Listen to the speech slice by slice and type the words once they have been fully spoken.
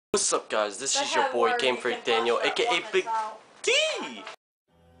What's up, guys? This is your boy Game Freak Daniel, aka Big D.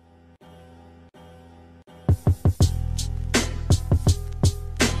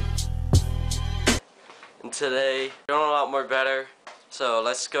 And today, feeling a lot more better. So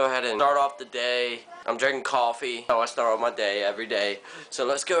let's go ahead and start off the day. I'm drinking coffee. So I start off my day every day. So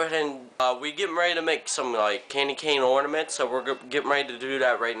let's go ahead and we getting ready to make some like candy cane ornaments. So we're getting ready to do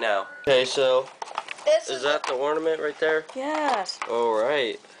that right now. Okay, so is that the ornament right there? Yes. All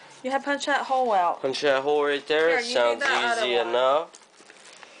right. You have punch that hole out. Punch that hole right there. Here, Sounds easy enough.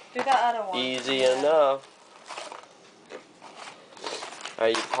 Do that other one. Easy enough.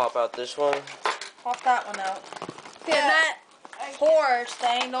 Alright, you pop out this one. Pop that one out. Yeah. And that horse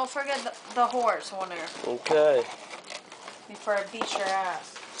thing, don't forget the horse on there. Okay. Before I beat your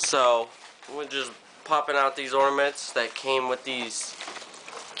ass. So, we're just popping out these ornaments that came with these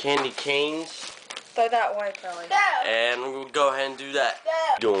candy canes. Throw that away, Kelly. And we'll go ahead and do that.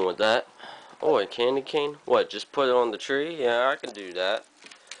 Doing with that? Oh, a candy cane? What, just put it on the tree? Yeah, I can do that.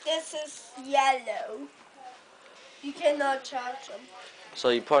 This is yellow. You cannot touch them. So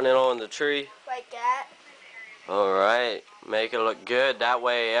you putting it on the tree? Like that. Alright, make it look good. That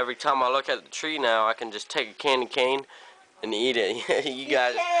way, every time I look at the tree now, I can just take a candy cane and eat it. You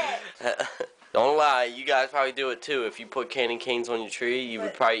guys, don't lie, you guys probably do it too. If you put candy canes on your tree, you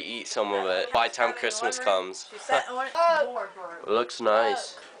would probably eat some of it by the time Christmas comes. It looks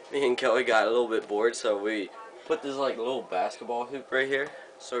nice. Me and Kelly got a little bit bored, so we put this like little basketball hoop right here.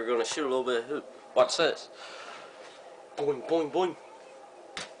 So we're gonna shoot a little bit of hoop. Watch this. Boing, boing, boing.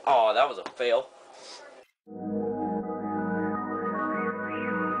 Oh, that was a fail.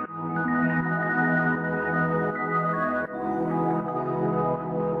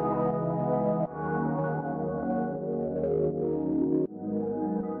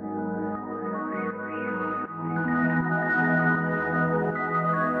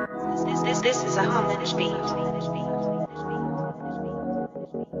 This is a Homelander beat.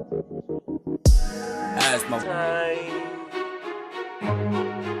 As my Time.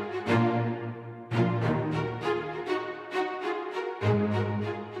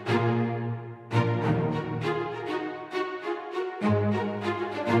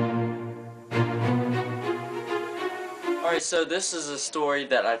 Alright, so this is a story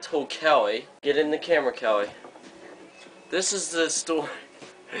that I told Kelly. Get in the camera, Kelly. This is the story.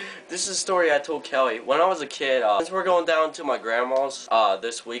 This is a story I told Kelly when I was a kid. Since we're going down to my grandma's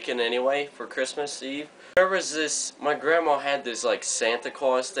this weekend anyway for Christmas Eve. There was this. My grandma had this like Santa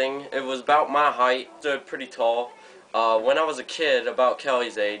Claus thing. It was about my height. Stood pretty tall. When I was a kid, about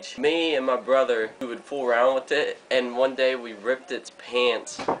Kelly's age, me and my brother we would fool around with it. And one day we ripped its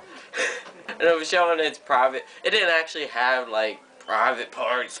pants. And it was showing its private. It didn't actually have like private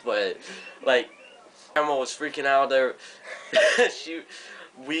parts, but like Grandma was freaking out there.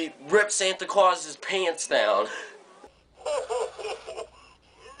 We ripped Santa Claus's pants down. Merry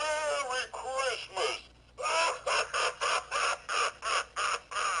Christmas!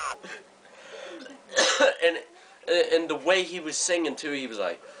 and the way he was singing too, he was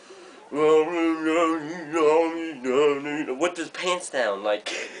like with his pants down,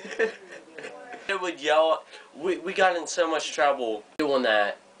 like it would yell. We got in so much trouble doing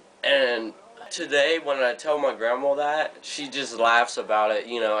that, and today when I tell my grandma that, she just laughs about it,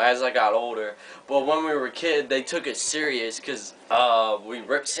 you know, as I got older. But when we were a kid, they took it serious because we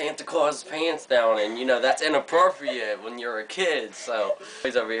ripped Santa Claus's pants down, and you know that's inappropriate when you're a kid. So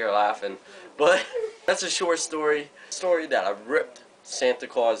he's over here laughing, but that's a short story that I ripped Santa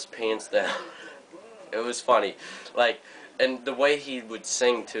Claus's pants down. It was funny, like, and the way he would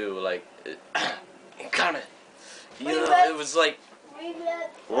sing too, like it kind of, you know, it was like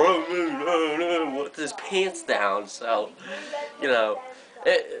with his pants down. So you know,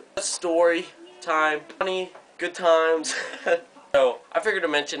 story time, funny, good times. So I figured to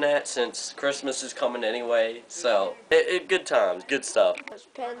mention that since Christmas is coming anyway. So good times, good stuff.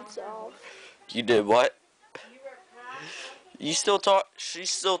 Pants off. You did what? You still talk? She's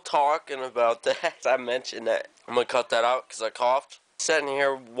still talking about that. I mentioned that. I'm gonna cut that out because I coughed. Sitting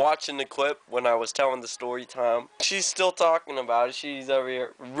here watching the clip when I was telling the story time. She's still talking about it. She's over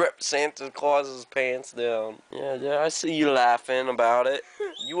here ripped Santa Claus's pants down. Yeah, I see you laughing about it.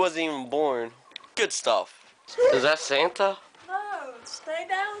 You wasn't even born. Good stuff. Is that Santa? No, stay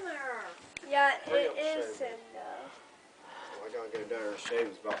down there. Yeah, it is Santa. I gotta get down and shave.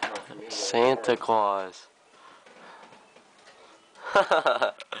 It's about time for me to Santa Claus.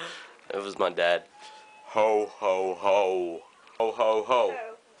 It was my dad. Ho, ho, ho. Ho, ho, ho.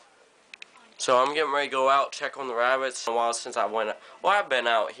 So I'm getting ready to go out, check on the rabbits. It's been a while since I went. Well, I've been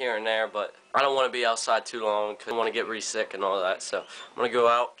out here and there, but I don't want to be outside too long because I want to get really sick and all that. So I'm gonna go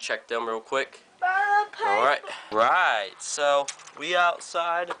out, check them real quick. All right, right. So we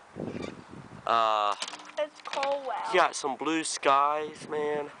outside. It's cold out. You got some blue skies,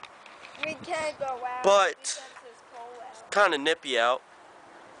 man. We can't go out. But because it's cold out. kind of nippy out,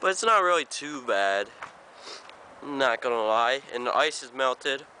 but it's not really too bad. I'm not gonna lie. And the ice is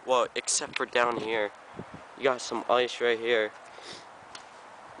melted. Well, except for down here. You got some ice right here.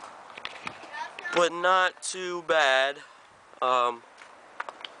 But not too bad. Gotta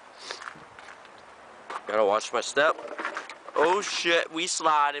watch my step. Oh shit, we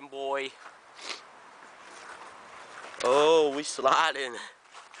sliding, boy. Oh, we sliding.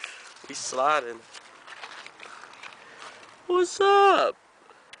 We sliding. What's up?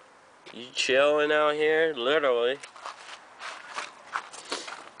 You chilling out here? Literally.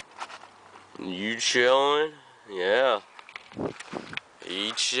 You chilling? Yeah.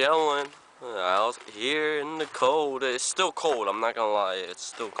 You chilling out here in the cold. It's still cold, I'm not gonna lie. It's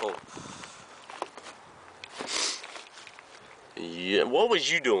still cold. Yeah, what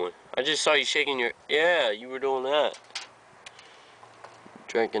was you doing? I just saw you shaking your... Yeah, you were doing that.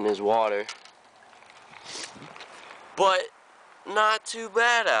 Drinking his water. But not too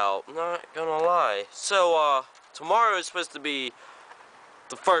bad out, not gonna lie. So, tomorrow is supposed to be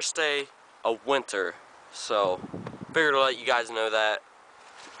the first day of winter. So, figured to let you guys know that.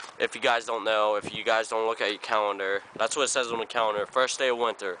 If you guys don't know, if you guys don't look at your calendar, that's what it says on the calendar, first day of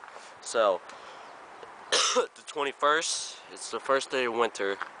winter. So, the 21st, it's the first day of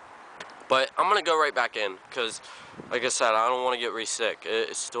winter. But I'm gonna go right back in, because, like I said, I don't want to get really sick.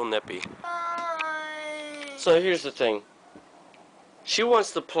 It's still nippy. So here's the thing. She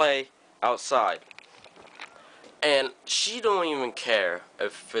wants to play outside. And she don't even care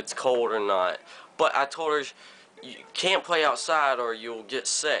if it's cold or not. But I told her, you can't play outside or you'll get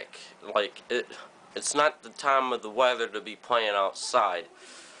sick. Like, it's not the time of the weather to be playing outside.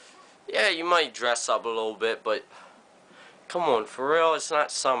 Yeah, you might dress up a little bit, but come on, for real, it's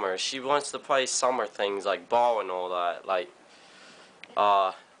not summer. She wants to play summer things like ball and all that. Like,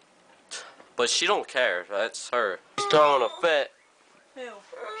 but she don't care. That's her. She's throwing a fit. Who?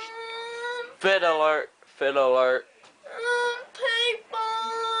 Fit alert. Fit alert. People.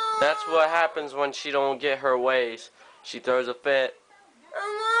 That's what happens when she don't get her ways. She throws a fit. I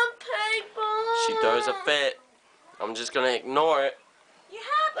want people. She throws a fit. I'm just gonna ignore it. You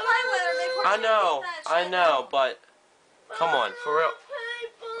have to play with her before I you know, get that I shit know, out. but come on, for real.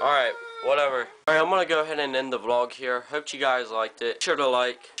 Alright, whatever. Alright, I'm gonna go ahead and end the vlog here. Hope you guys liked it. Be sure to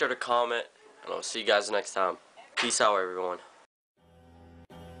like, be sure to comment, and I'll see you guys next time. Peace out, everyone.